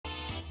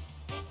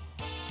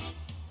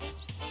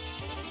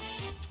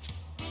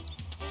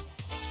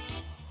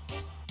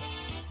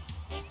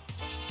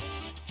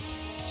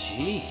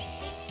Gee.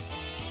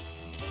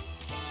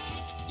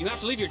 You have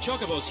to leave your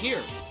chocobos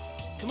here.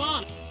 Come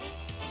on.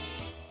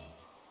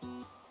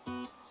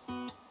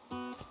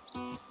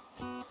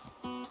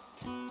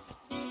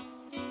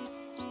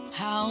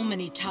 How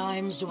many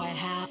times do I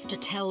have to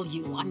tell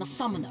you I'm a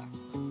summoner?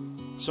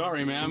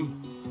 Sorry,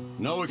 ma'am.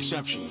 No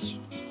exceptions.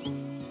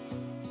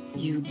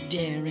 You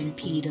dare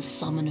impede a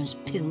summoner's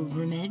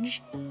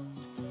pilgrimage?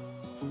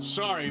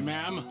 Sorry,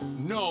 ma'am.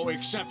 No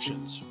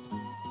exceptions.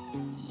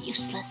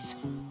 Useless.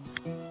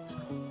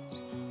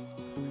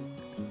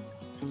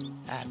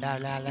 La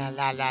la la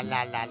la la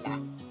la la la.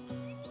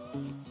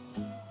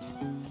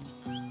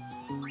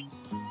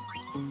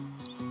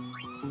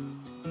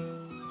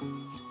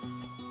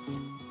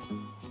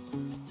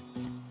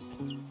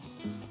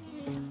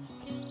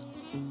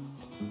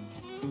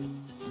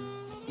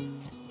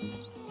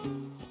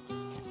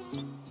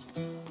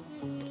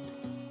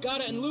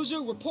 Gata and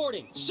Loser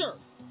reporting, sir.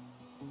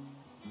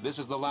 This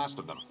is the last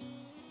of them.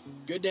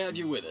 Good to have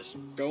you with us.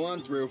 Go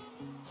on through.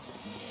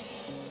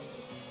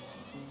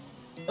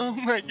 Oh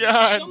my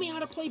god. Show me how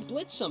to play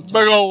Blitz sometime.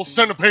 Big ol'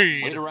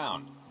 centipede. Wait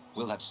around.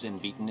 We'll have Sin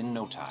beaten in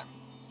no time.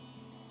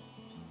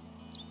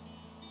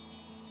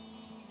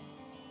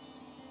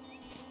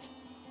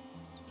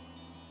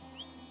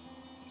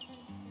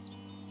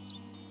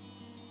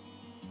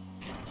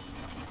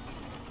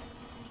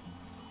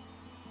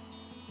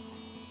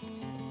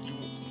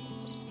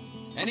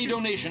 Any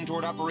donation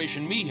toward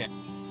Operation Mayhem?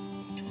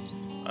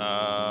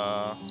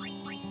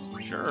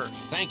 Sure.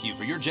 Thank you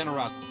for your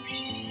generosity.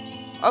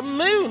 A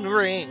moon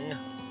ring.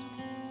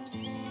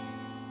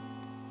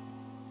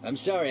 I'm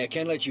sorry, I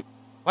can't let you...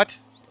 What?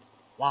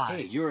 Why?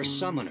 Hey, you're a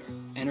summoner,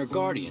 and her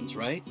guardians,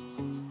 right?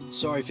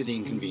 Sorry for the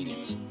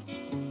inconvenience.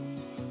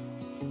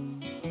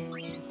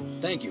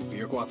 Thank you for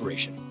your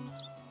cooperation.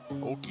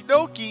 Okie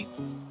dokie.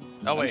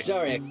 Oh, I'm wait.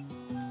 sorry,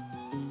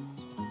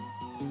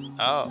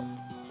 Oh.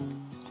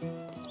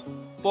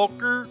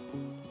 Fucker.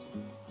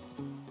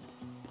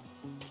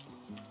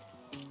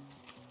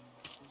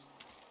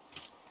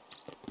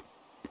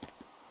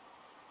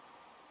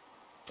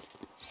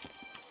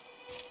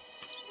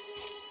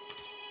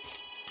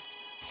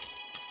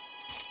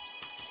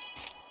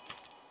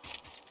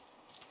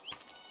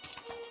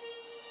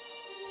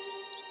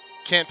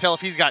 Can't tell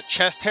if he's got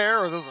chest hair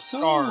or those are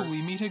scars. So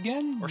we meet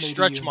again, Or Lady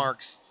stretch Yu.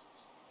 marks.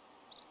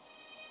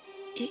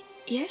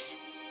 Yes?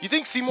 You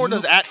think Seymour You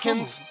does look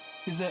Atkins? troubled.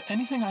 Is there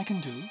anything I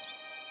can do?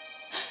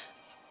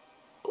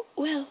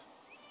 Well...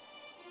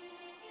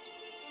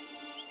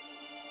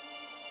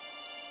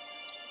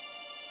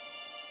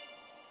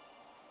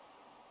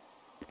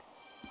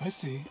 I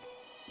see.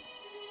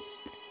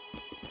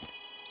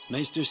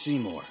 Maester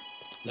Seymour.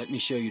 Let me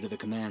show you to the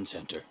command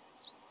center.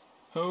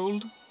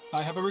 Hold.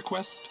 I have a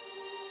request.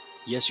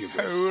 Yes, Your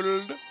Grace.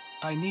 Hold.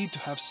 I need to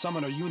have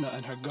Summoner Yuna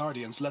and her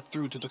guardians let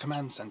through to the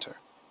command center.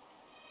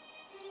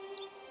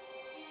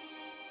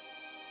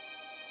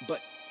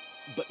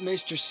 But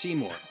Maester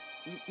Seymour...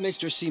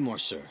 Maester Seymour,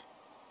 sir.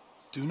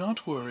 Do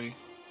not worry.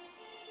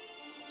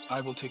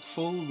 I will take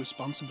full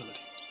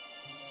responsibility.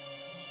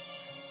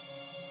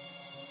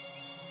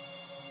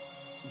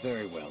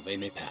 Very well, they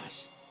may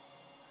pass.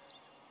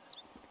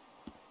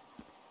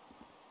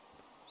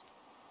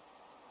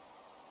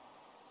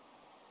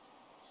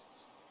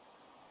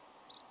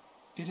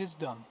 It is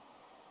done.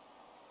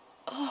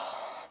 Oh,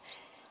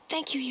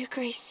 thank you, Your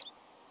Grace.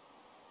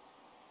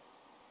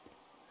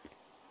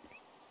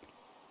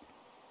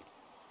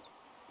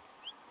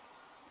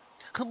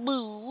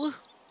 Kaboo.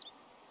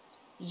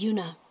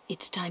 Yuna,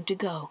 it's time to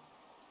go.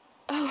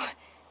 Oh,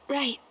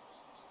 right.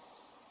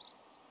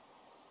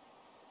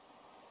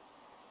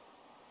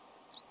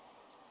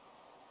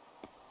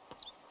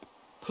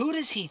 Who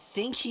does he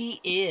think he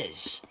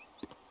is?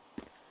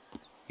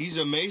 He's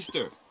a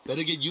maester.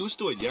 Better get used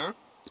to it, yeah?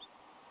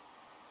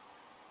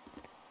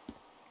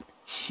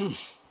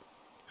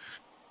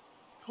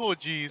 Oh,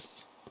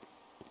 jeez.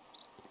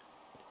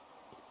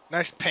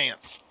 Nice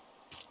pants.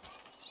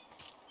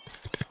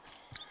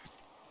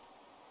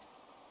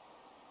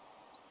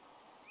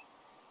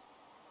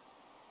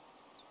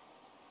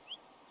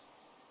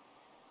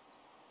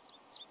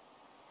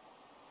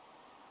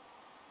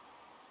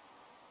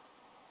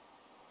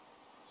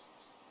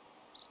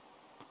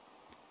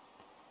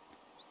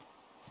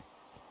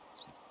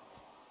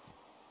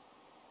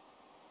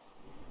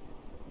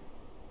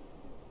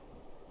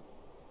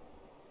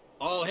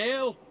 All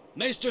hail,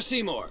 Maester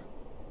Seymour.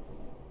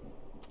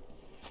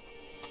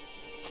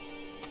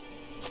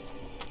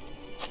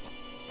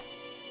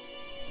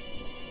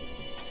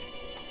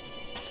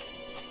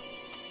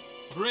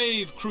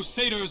 Brave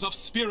crusaders of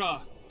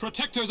Spira,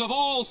 protectors of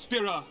all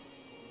Spira.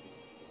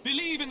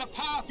 Believe in the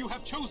path you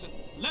have chosen.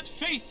 Let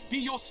faith be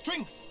your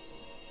strength.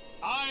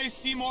 I,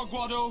 Seymour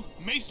Guado,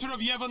 Maester of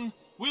Yevon,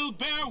 will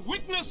bear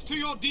witness to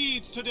your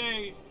deeds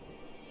today.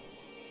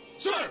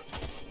 Sir!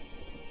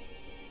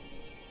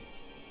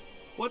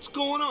 What's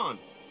going on?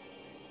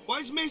 Why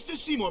is Maester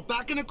Seymour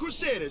backing the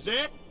Crusaders,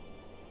 eh?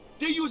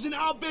 They're using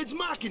Albed's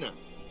Machina.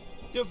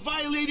 They're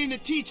violating the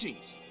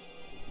teachings.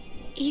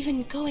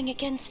 Even going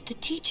against the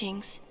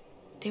teachings.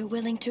 they're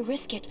willing to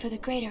risk it for the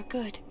greater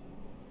good.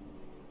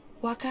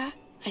 Waka,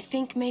 I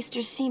think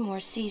Maester Seymour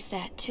sees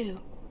that too.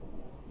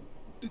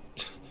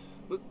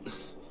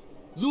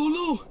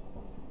 Lulu!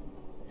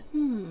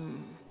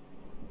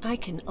 I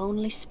can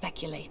only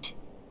speculate.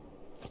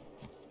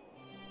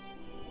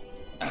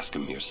 Ask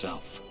him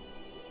yourself.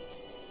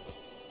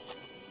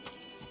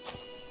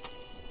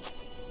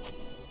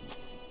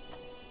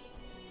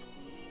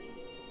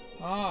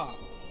 Ah,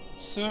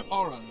 Sir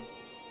Oran.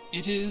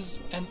 It is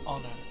an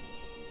honor.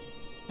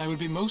 I would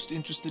be most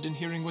interested in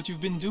hearing what you've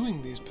been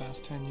doing these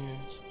past 10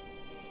 years.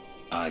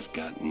 I've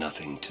got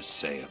nothing to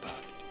say about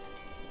it.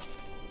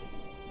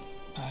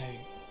 I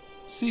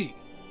see.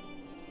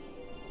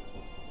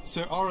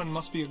 Sir Oran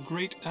must be a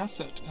great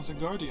asset as a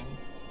guardian.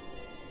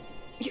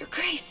 Your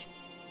Grace!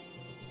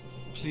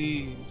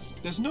 Please,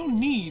 there's no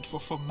need for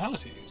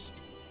formalities.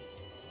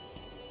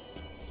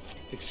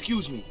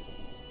 Excuse me.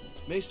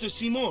 Maester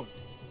Seymour,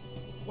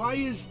 why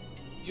is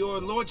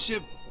your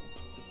lordship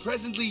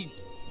presently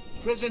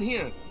present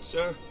here,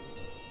 sir?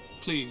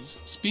 Please,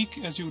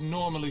 speak as you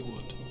normally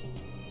would.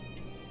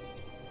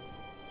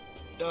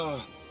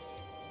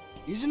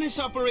 Isn't this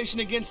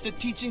operation against the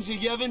teachings of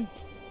Yevon?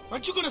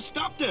 Aren't you gonna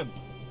stop them?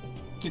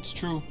 It's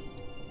true.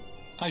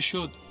 I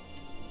should.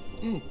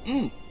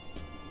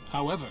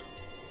 However,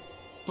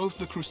 both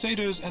the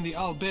Crusaders and the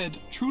Al-Bed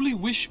truly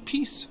wish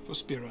peace for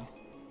Spira.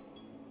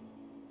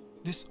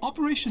 This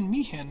Operation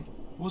Mihen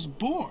was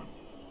born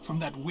from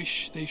that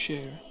wish they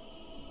share.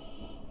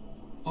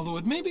 Although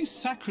it may be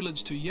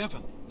sacrilege to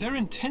Yevon, their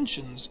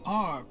intentions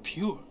are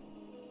pure.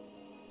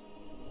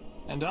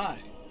 And I,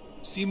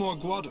 Seymour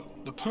Guado,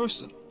 the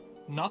person,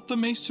 not the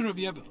Maester of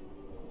Yevon,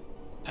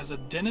 as a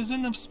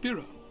denizen of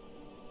Spira,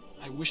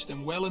 I wish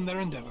them well in their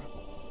endeavor.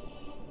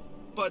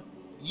 But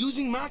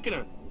using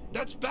Machina,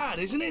 that's bad,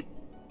 isn't it?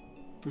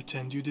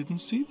 Pretend you didn't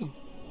see them.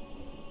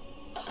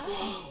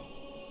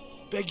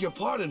 Beg your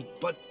pardon,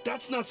 but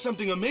that's not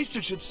something a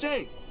Maester should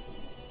say.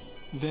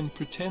 Then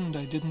pretend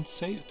I didn't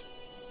say it.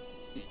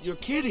 You're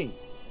kidding.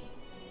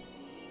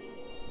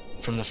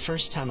 From the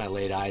first time I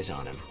laid eyes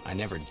on him, I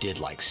never did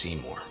like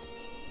Seymour.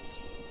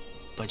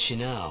 But you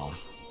know,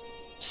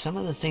 some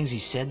of the things he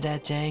said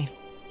that day,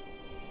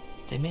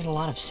 they made a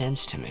lot of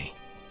sense to me.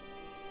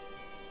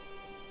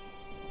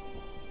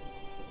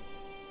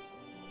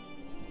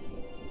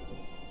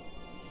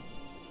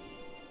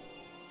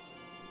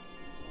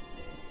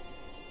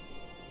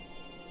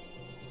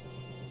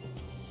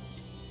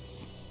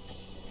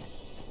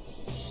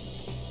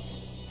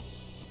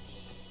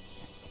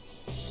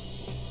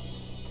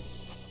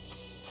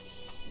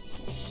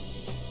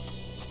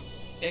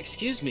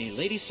 Excuse me,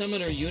 Lady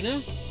Summoner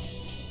Yuna?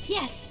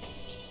 Yes.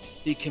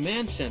 The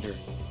command center.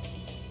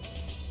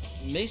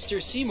 Maester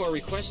Seymour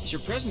requests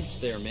your presence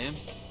there, ma'am.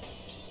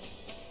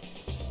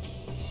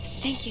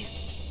 Thank you.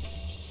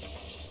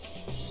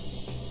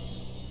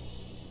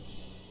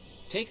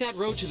 Take that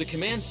road to the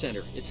command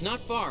center. It's not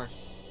far.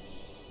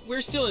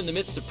 We're still in the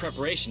midst of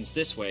preparations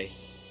this way.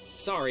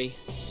 Sorry.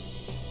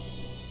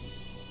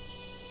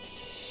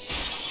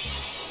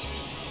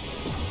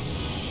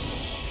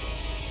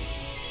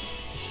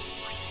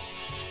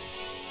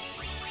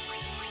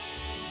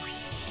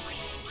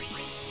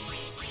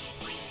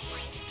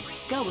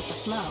 Go with the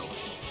flow.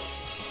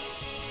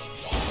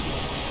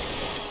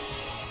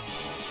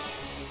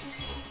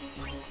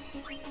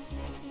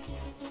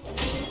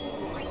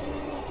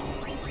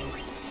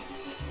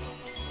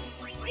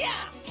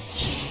 Yeah!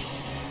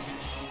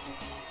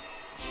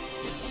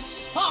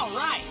 All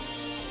right!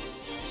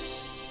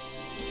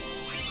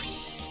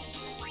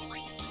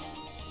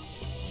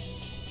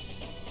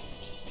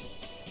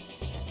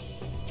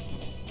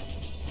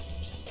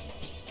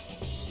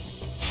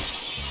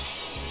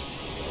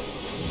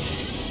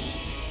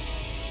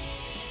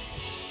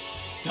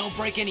 Don't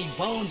break any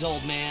bones,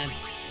 old man.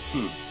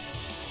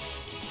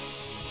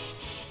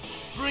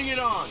 Bring it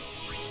on.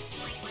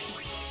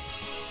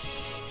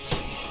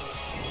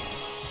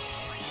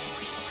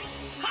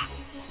 Ha!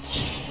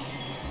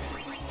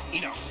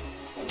 Enough.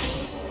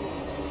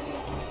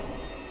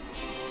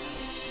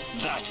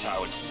 That's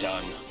how it's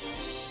done.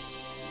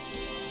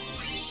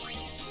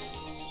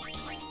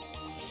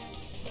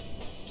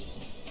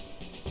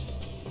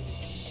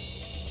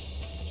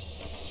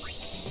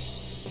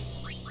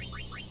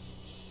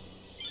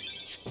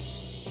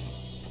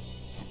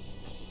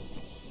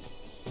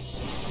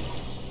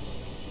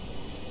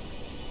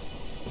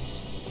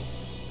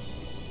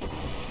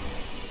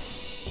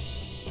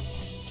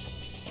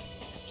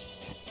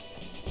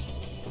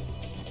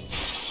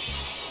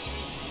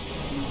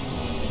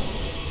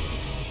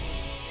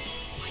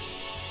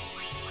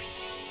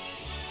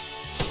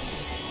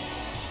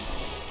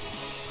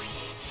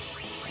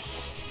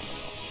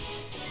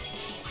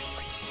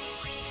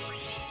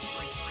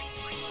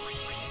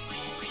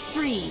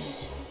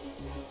 Freeze.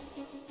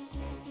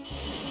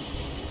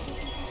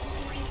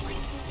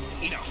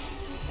 Enough.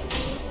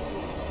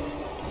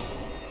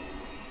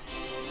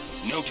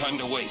 No time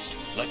to waste.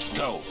 Let's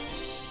go.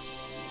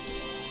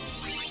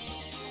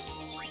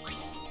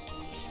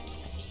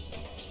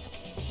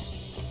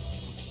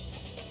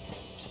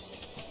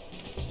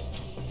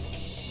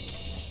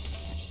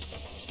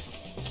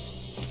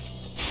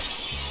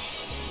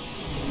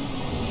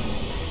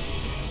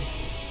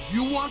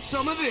 You want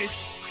some of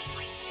this?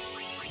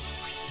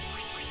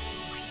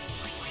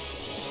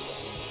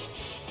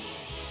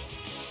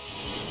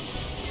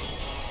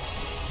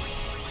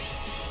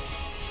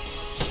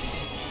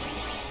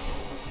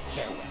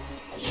 Farewell.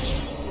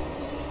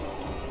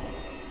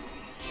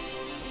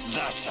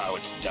 That's how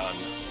it's done.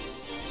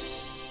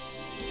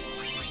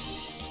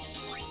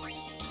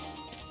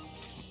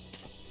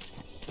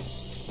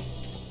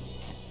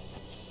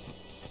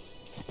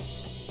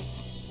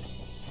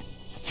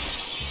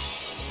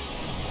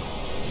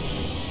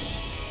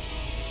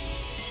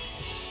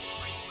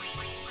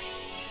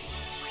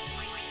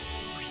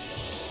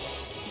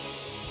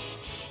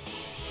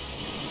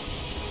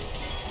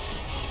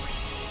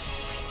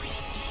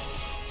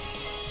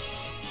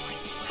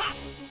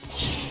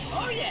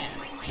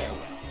 Farewell.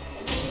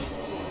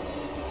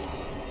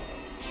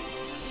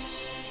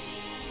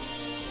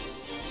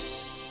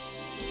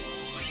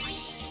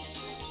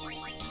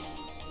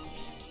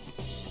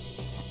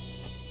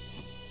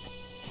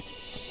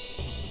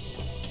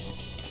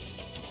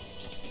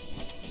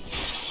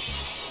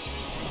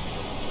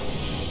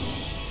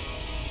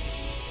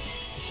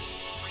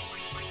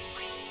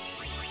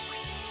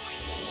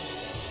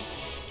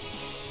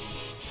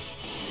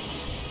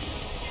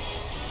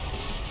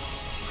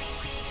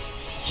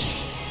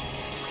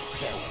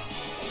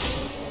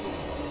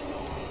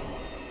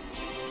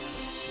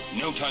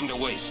 No time to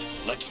waste.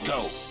 Let's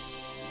go.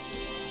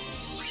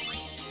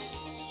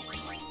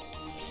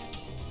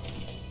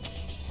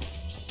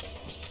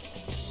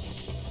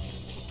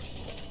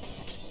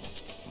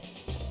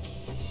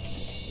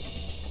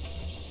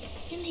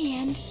 In the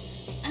end,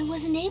 I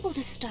wasn't able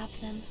to stop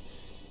them,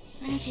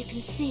 as you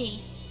can see.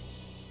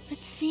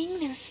 But seeing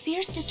their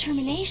fierce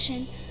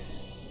determination,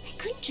 I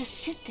couldn't just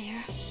sit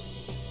there.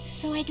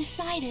 So I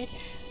decided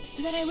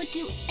that I would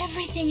do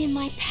everything in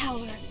my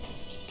power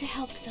to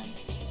help them.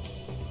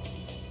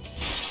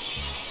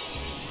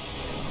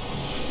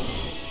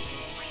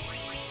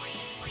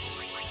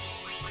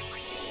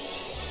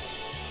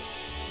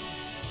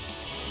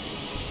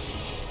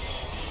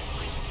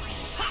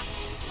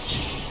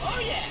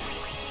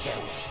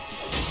 Farewell.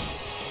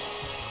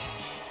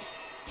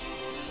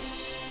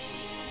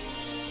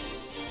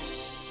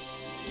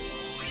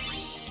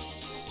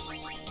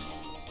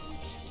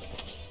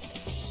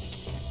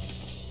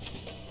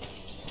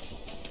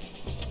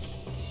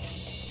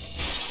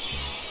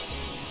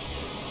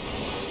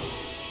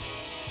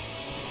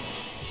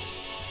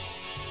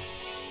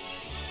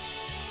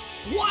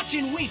 Watch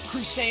and weep,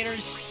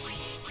 Crusaders!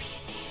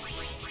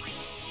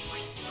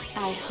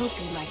 I hope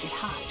you like it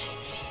hot.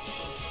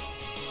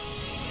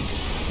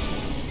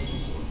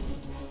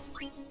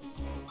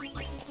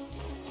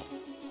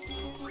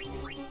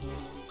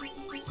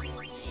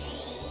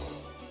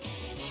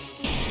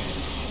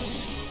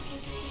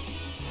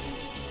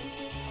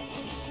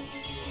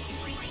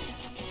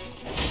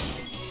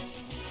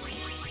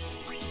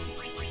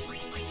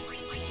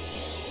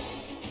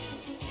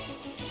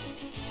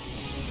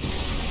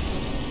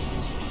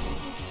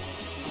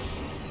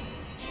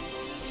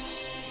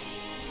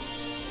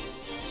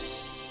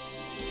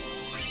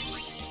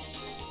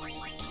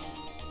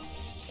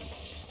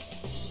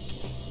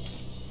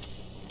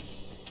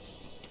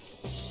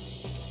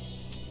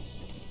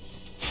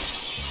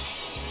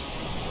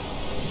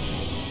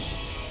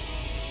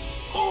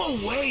 Go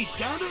away,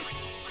 damn it!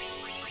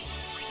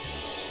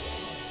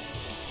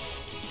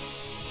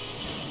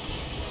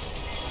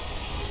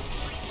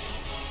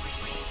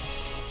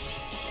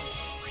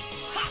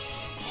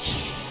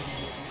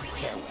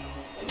 Farewell.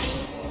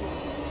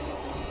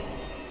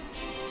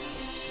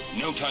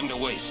 No time to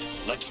waste.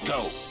 Let's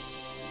go.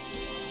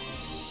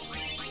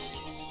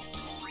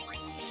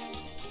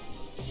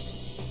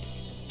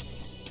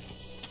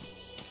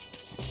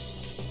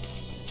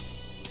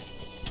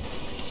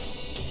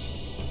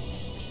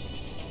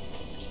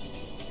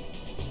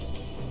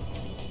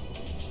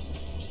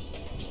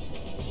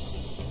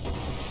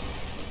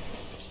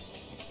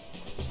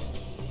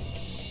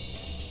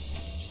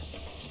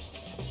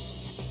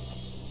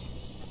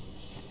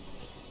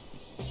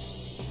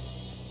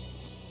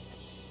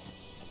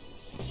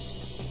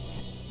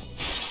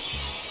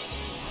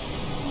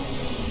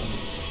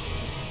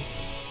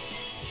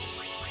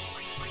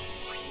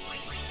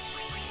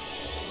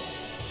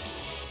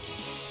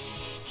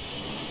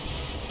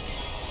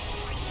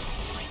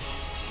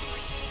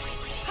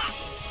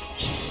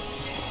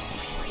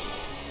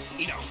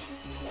 Enough.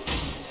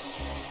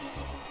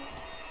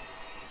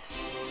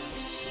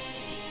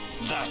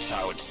 That's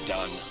how it's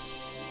done.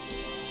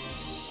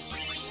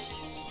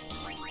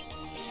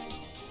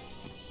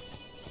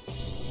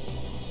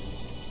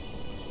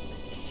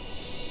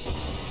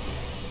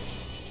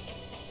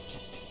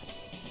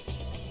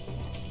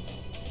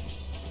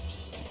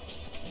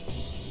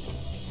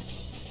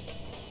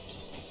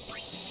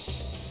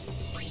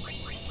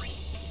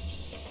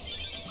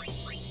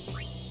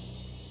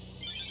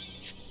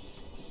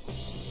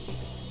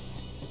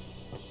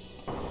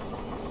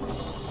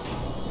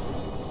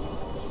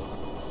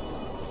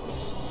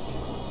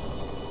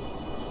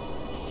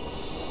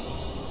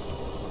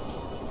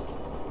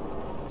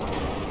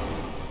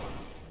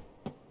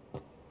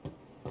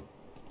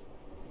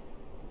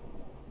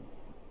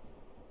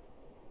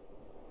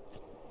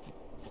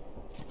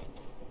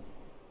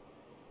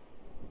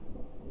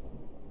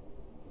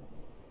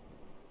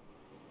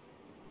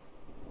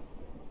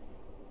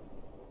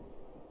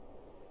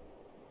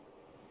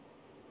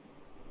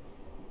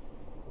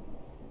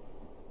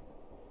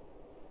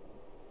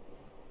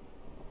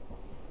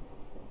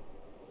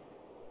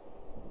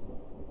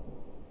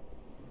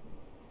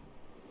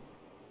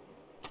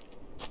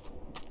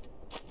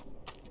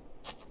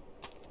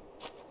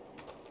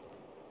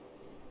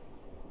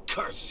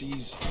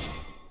 Curses.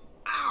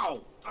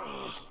 Ow!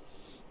 Ugh.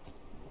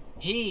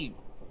 He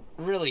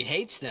really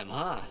hates them,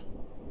 huh?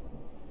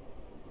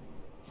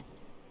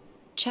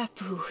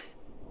 Chapu.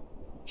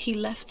 He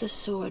left the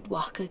sword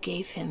Waka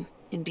gave him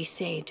in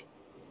Besaid.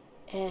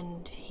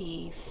 And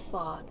he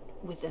fought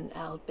with an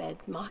Al-Bed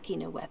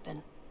Machina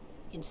weapon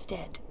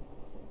instead.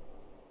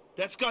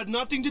 That's got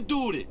nothing to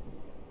do with it.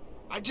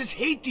 I just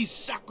hate these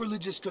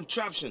sacrilegious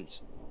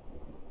contraptions.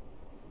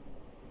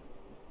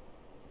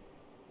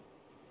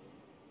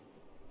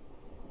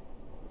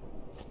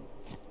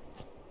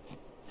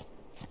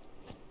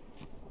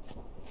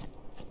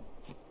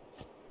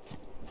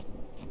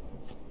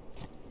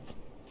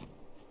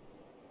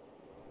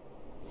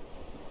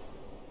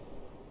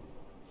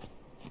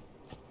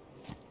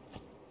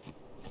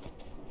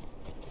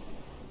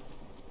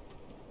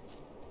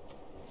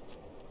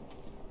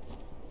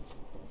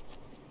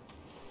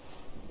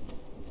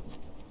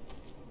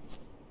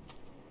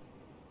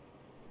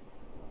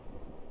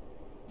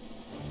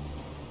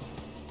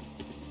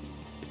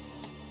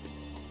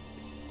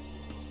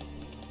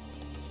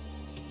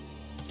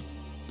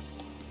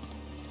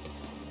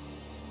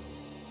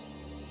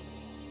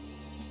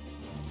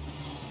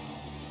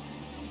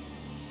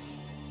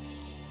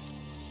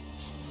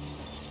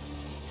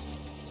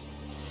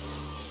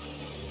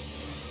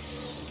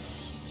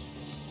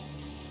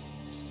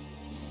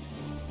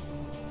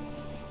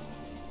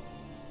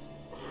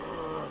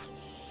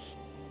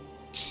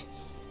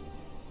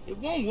 It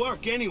won't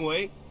work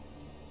anyway.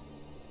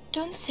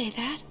 Don't say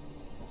that.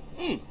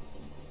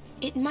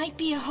 It might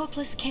be a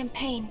hopeless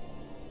campaign.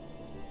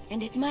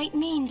 And it might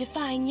mean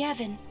defying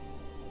Yevon.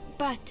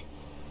 But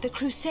the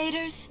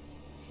Crusaders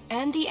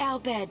and the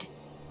Al-Bed,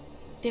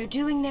 they're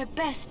doing their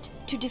best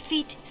to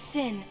defeat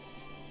sin.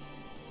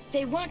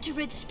 They want to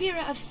rid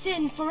Spira of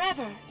sin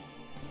forever.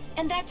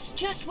 And that's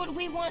just what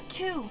we want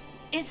too,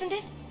 isn't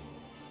it?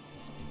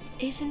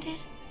 Isn't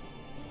it?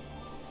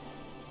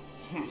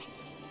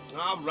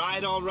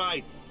 All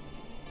right.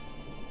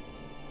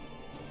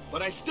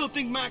 But I still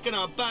think Machina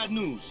are bad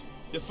news.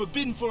 They're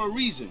forbidden for a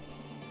reason.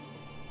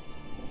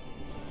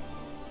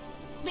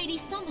 Lady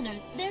Summoner,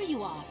 there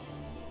you are.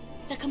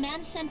 The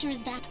command center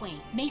is that way.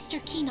 Maester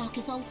Keenock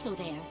is also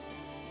there.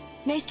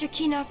 Maester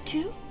Keenock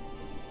too?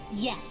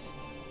 Yes.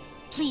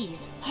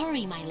 Please,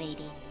 hurry, my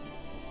lady.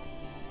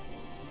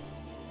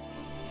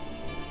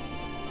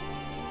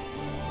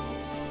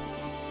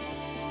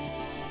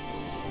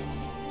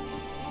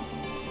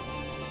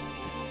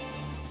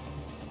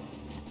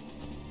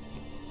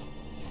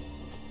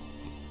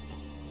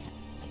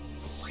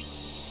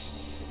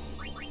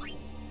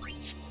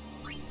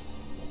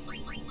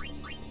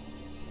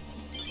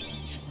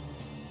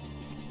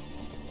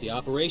 The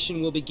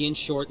operation will begin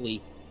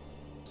shortly.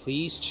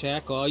 Please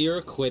check all your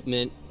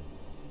equipment.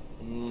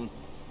 You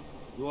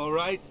all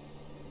right?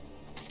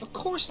 Of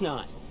course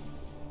not.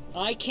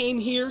 I came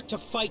here to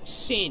fight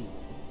sin.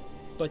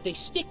 But they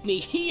stick me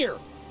here.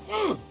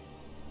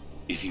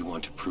 If you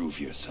want to prove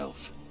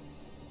yourself.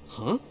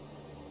 Huh?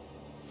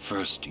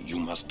 First, you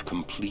must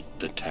complete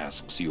the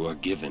tasks you are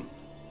given.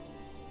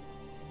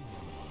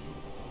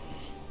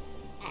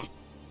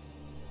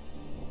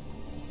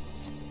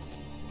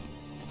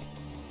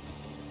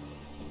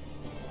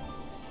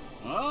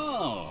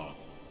 Oh.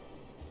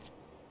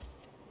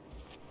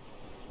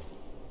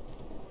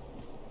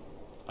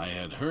 I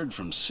had heard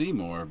from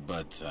Seymour,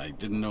 but I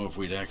didn't know if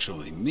we'd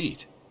actually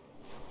meet.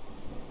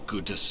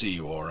 Good to see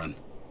you, Oren.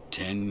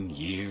 10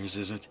 years,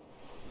 is it?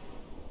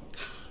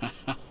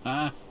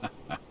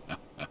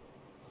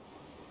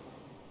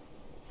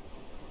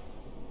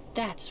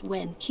 That's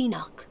Wen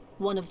Keenock,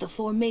 one of the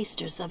 4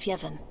 Maesters of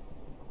Yevon.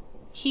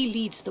 He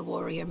leads the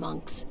warrior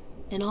monks,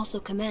 and also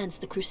commands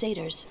the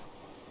Crusaders.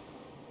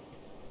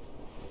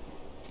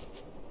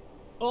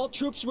 All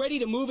troops ready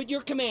to move at your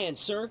command,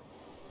 sir.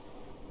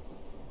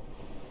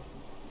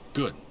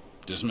 Good.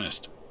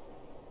 Dismissed.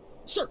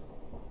 Sir!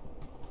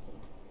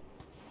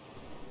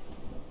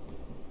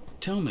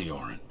 Tell me,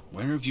 Oren,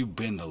 where have you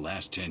been the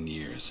last 10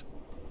 years?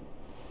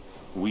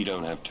 We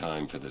don't have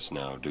time for this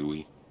now, do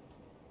we?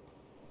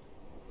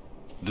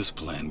 This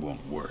plan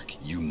won't work,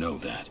 you know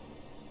that.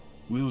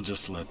 We'll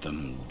just let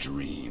them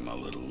dream a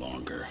little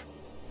longer.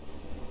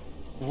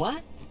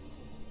 What?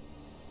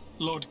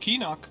 Lord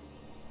Keenock.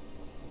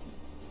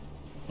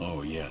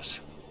 Oh,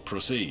 yes.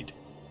 Proceed.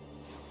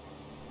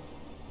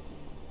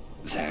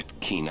 That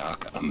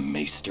Keenock a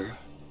maester?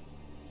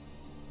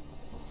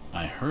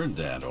 I heard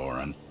that,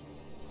 Oren.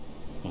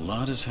 A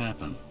lot has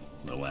happened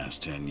the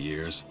last 10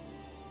 years.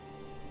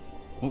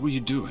 What were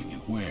you doing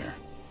and where?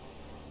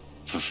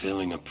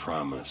 Fulfilling a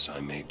promise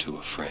I made to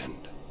a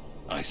friend.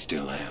 I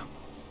still am.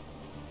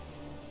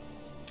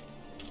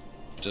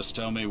 Just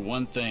tell me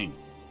one thing.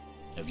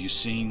 Have you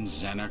seen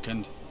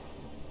Zanarkand?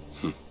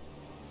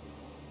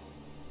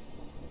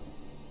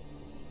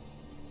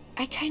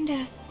 I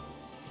kinda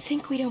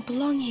think we don't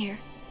belong here.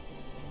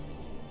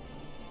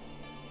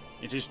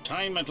 It is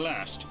time at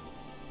last.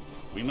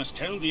 We must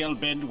tell the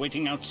Al-Bed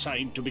waiting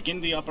outside to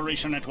begin the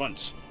operation at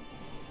once.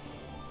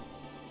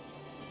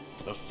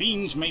 The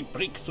fiends may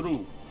break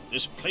through,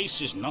 This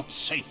place is not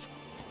safe.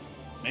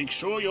 Make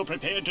sure you're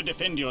prepared to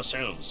defend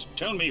yourselves.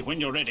 Tell me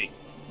when you're ready.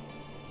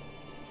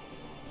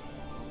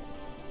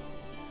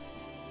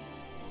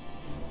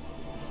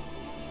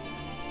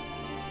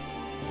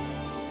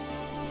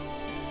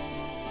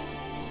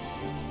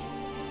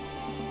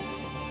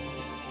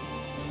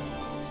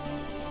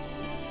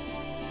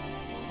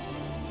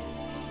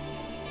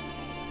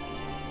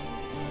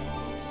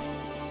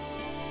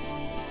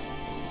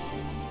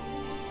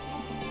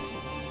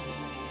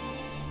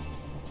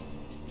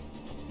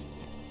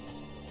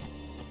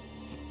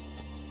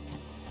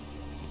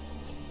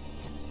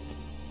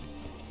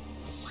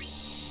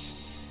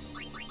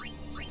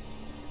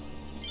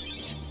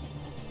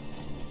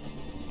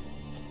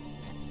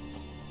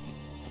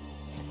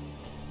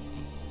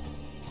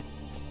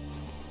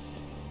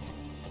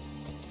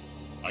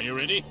 Are you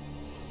ready?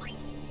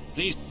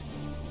 Please.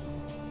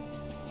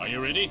 Are you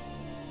ready?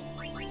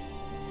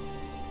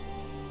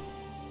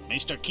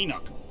 Maester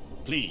Keenock,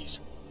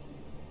 please.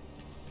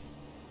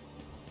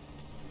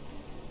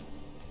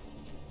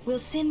 Will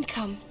Sin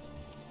come?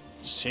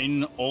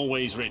 Sin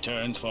always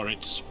returns for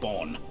its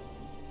spawn.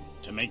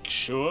 To make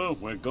sure,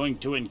 we're going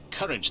to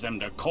encourage them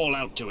to call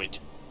out to it.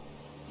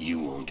 You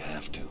won't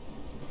have to.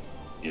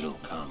 It'll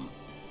come.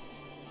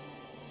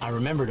 I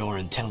remembered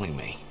Orin telling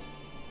me.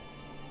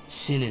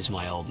 Sin is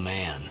my old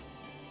man.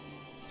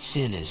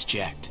 Sin is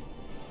Jecht.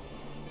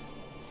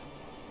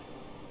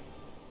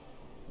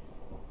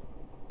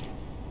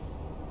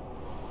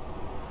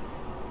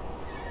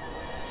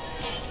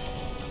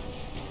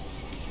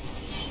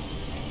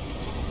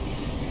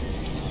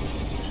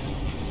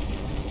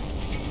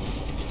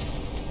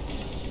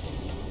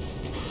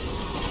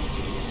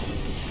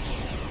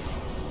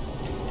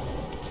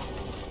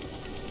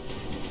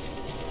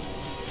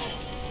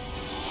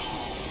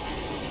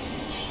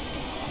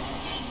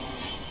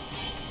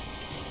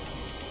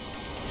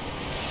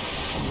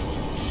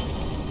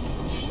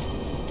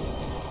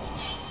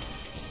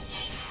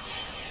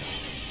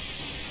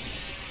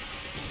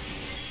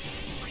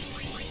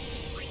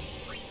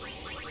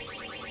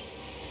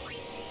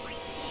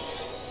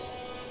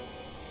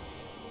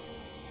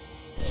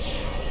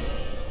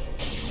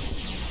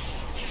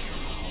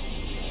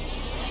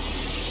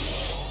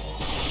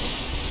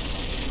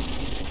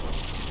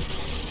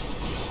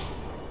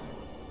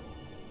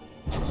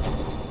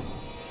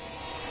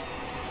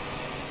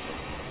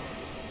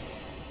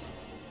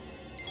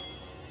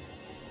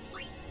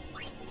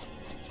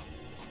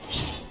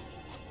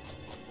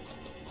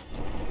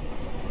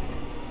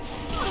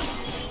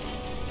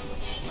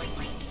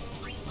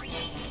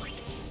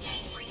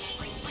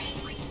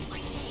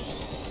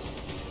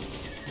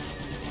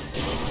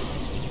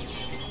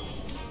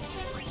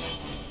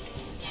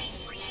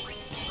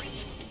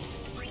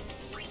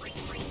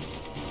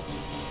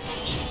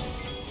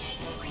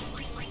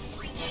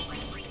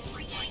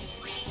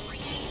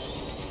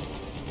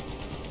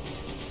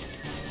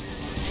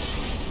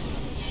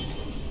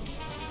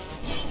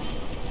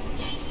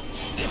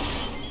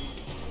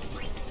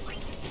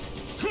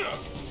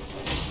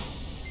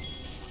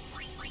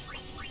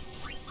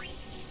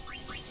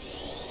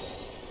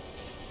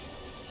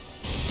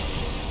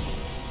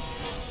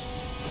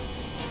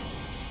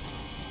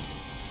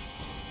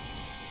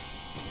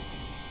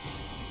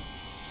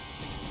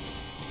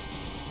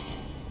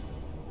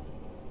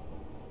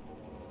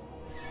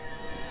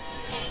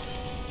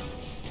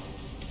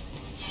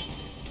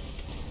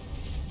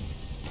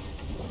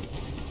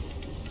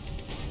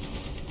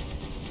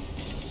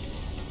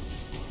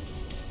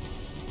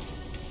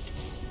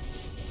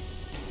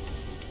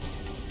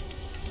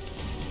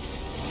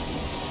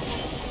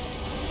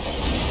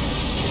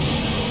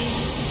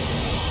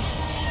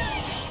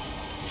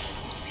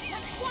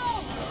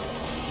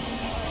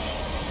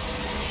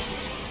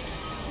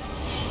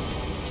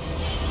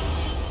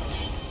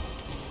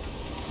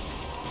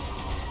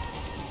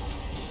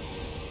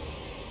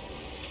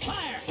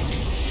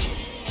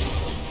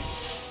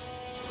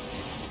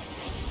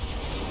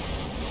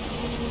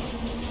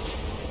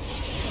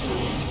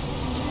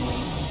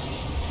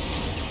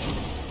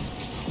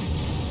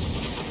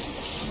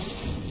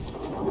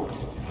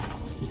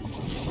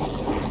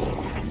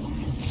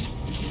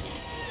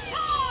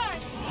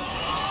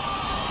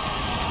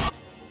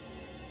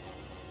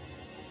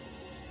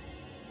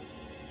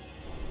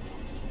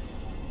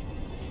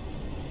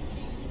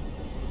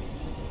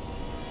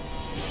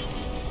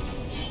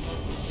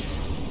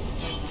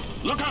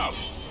 Look out!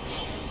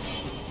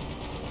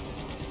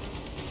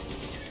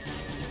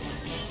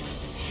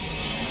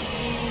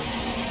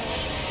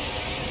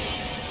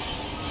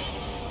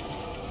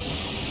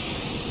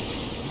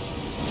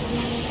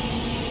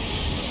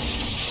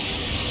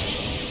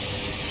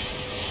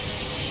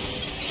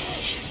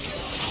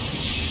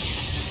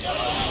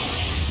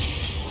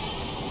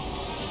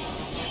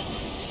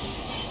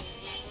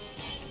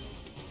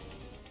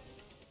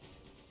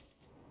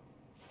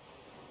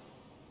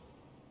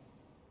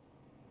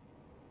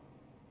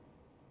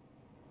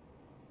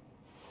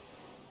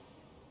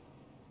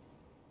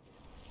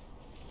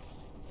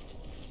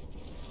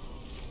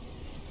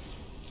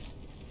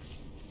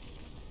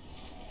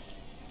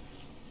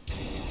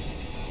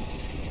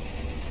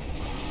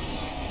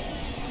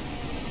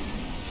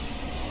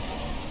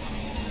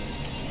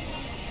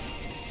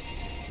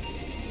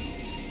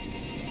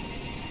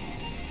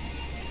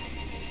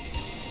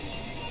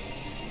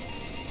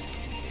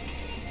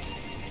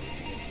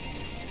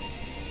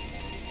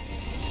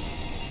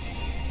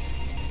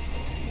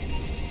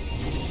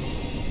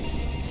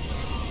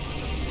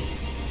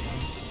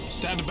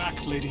 Stand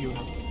back, Lady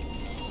Una.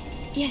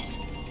 Yes.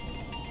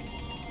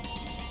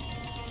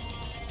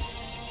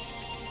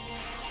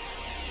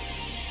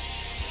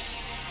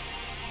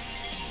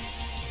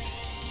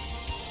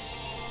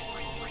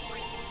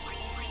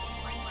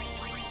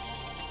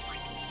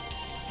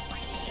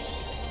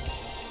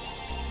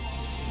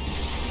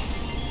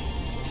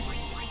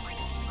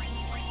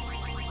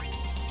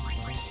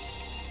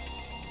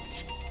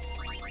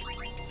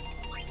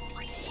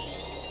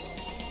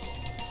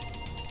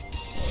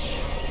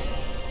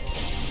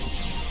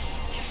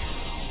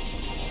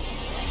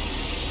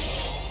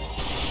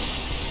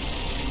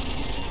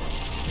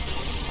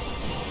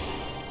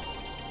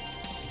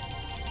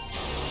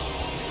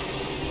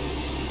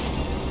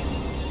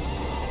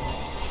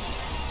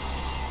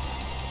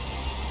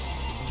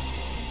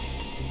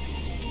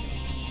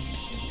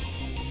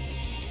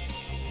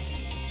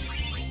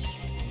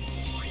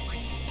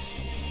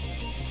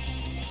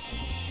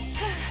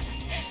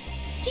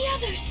 The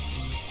others!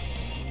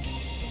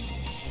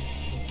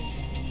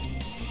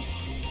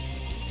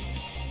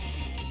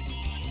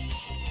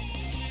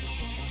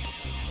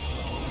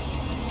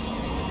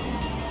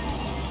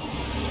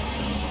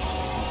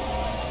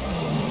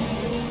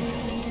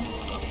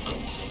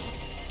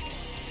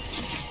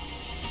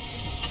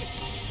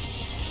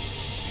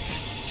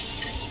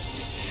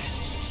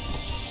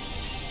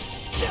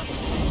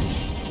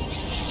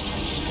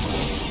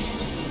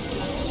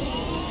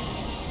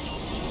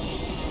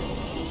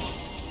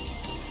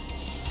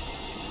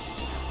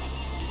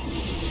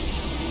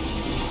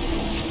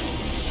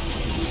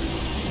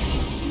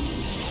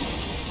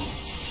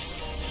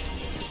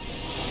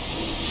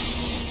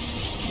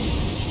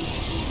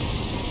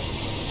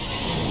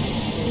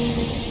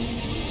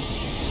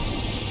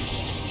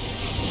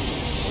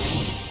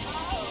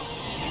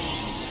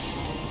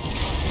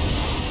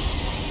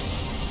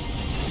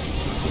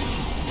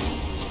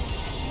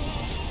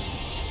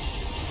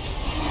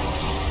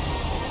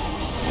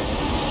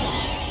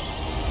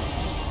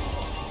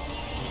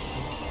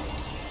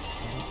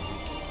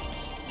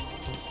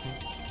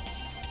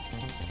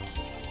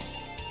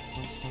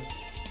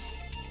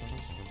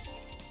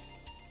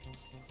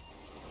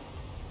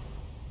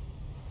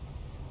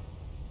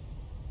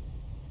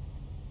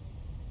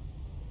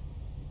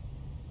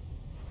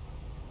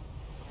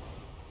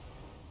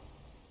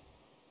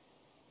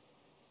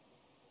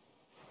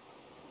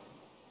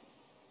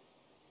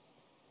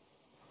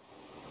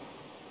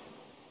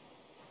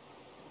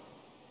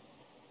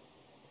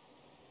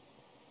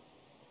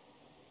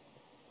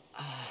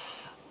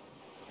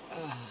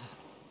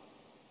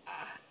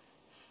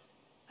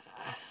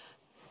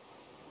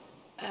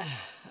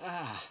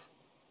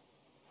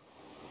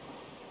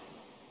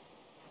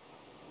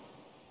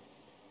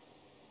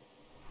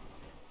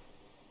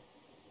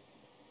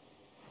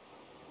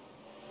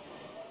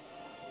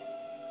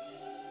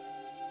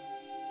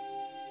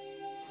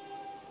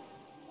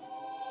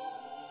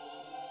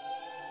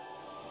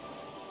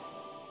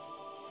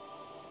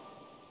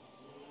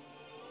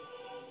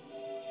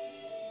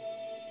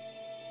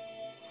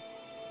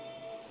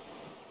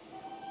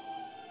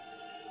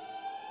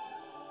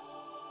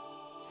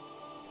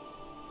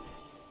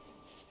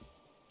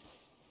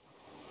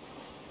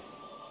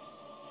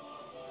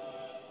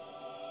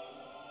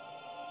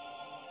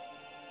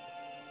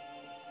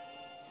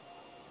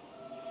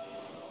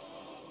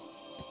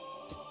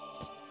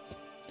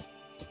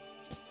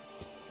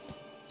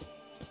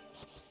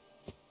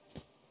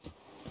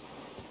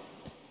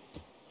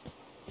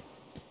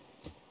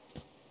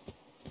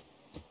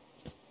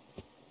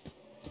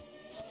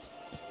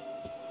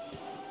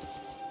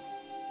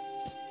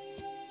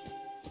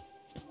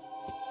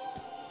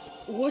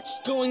 What's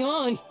going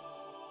on?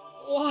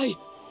 Why?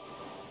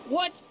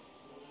 What?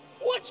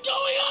 What's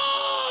going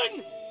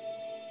on?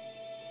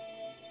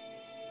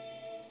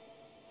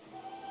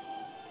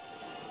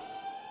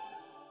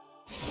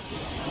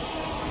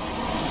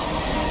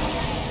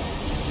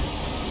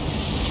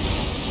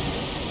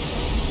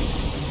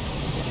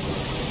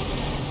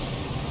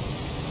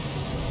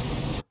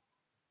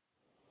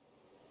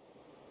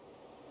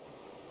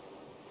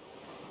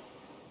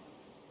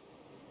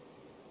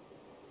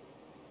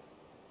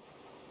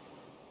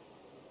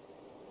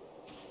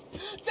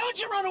 Don't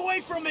you run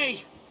away from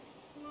me!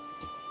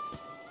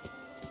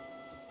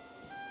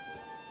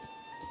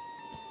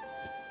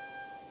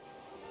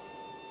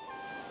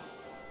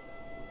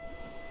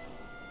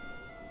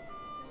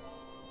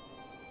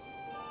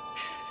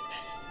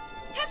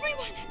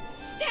 Everyone,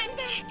 stand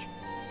back!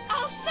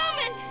 I'll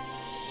summon!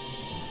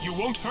 You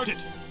won't hurt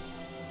it.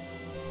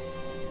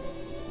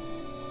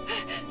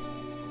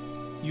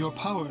 Your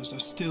powers are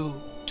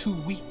still too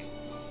weak.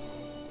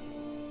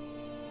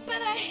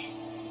 But I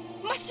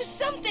must do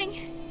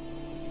something.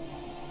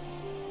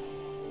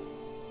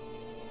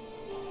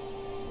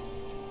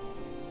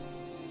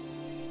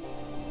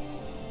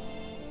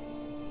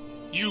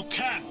 You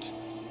can't.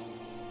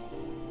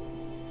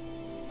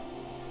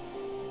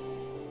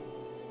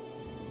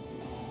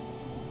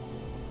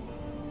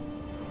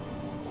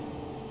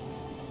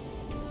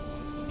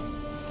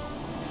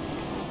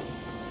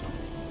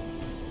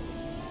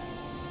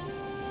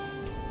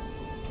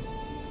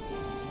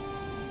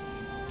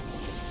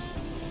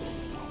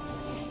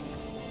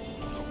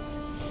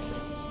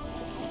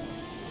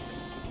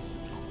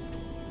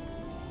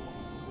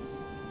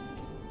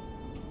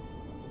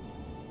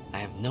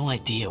 no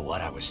idea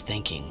what I was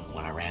thinking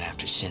when I ran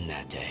after Sin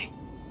that day.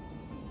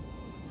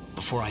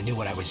 Before I knew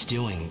what I was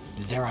doing,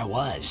 there I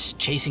was,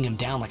 chasing him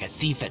down like a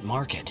thief at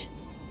market.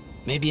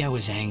 Maybe I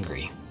was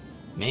angry.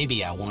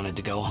 Maybe I wanted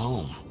to go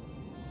home.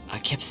 I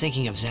kept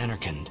thinking of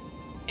Zanarkand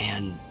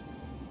and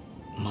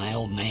my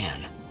old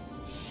man.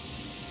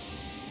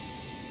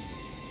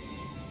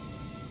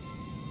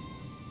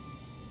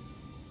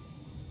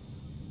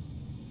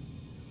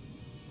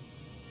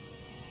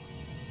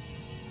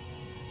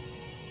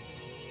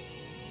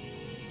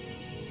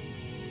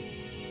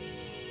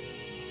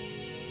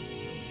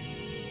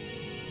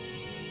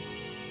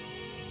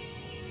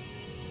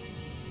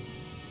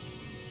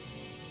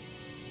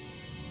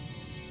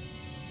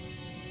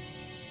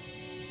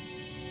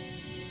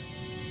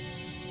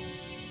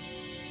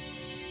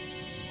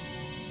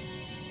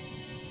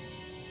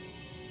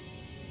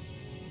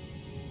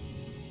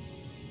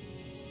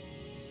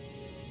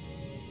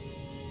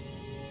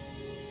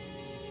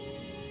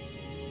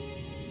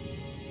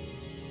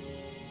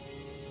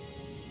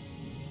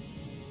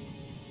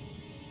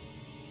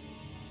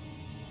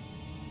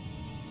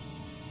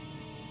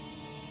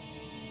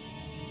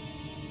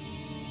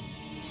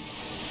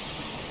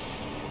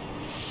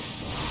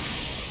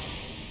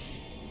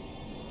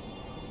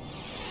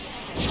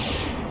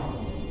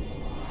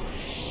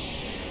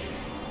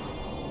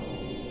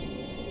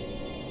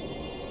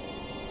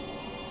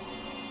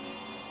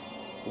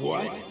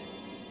 What?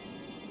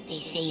 They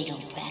say you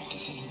don't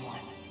practice anymore,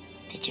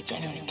 that you're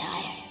gonna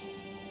retire.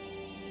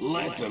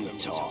 Let them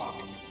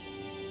talk.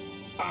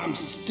 I'm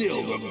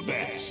still the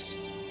best.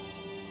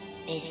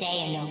 They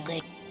say you're no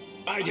good.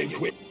 I didn't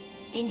quit.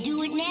 Then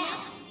do it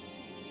now.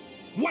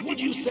 What did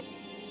you say?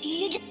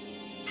 You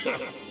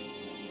just...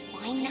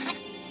 Why not?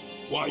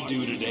 Why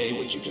do today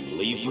what you can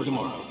leave for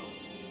tomorrow?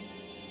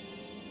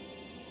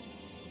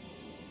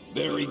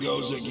 There he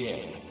goes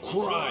again,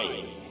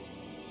 crying.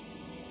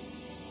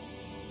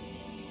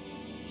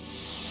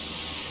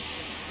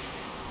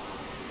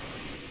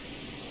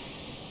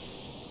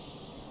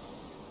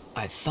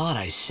 I thought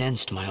I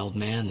sensed my old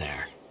man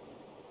there.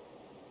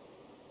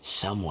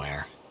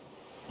 Somewhere.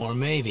 Or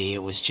maybe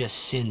it was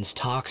just Sin's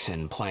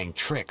toxin playing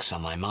tricks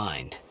on my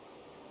mind.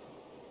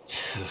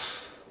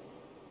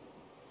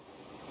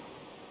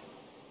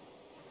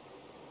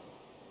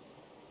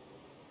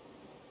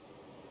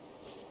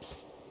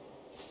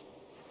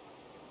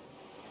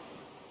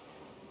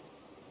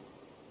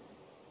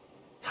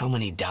 How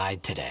many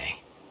died today?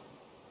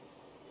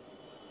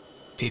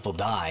 People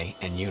die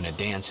and Yuna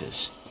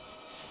dances.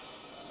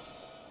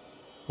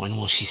 When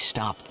will she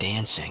stop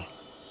dancing?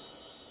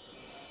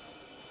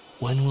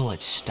 When will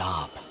it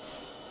stop?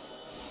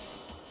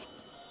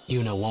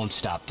 Yuna won't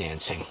stop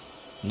dancing.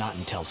 Not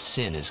until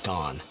Sin is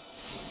gone.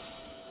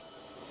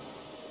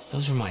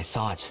 Those were my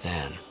thoughts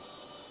then,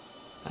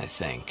 I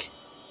think.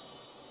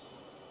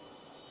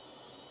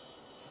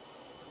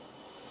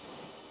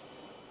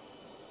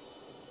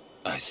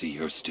 I see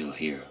you're still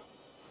here.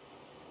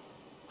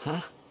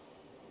 Huh?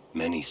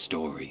 Many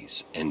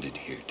stories ended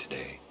here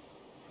today.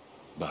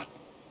 But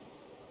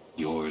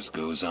yours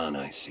goes on,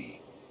 I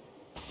see.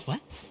 What?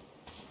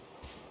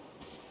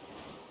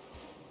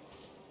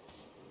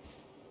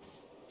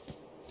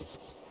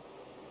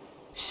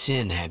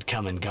 Sin had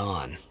come and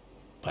gone,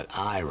 but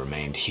I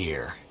remained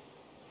here.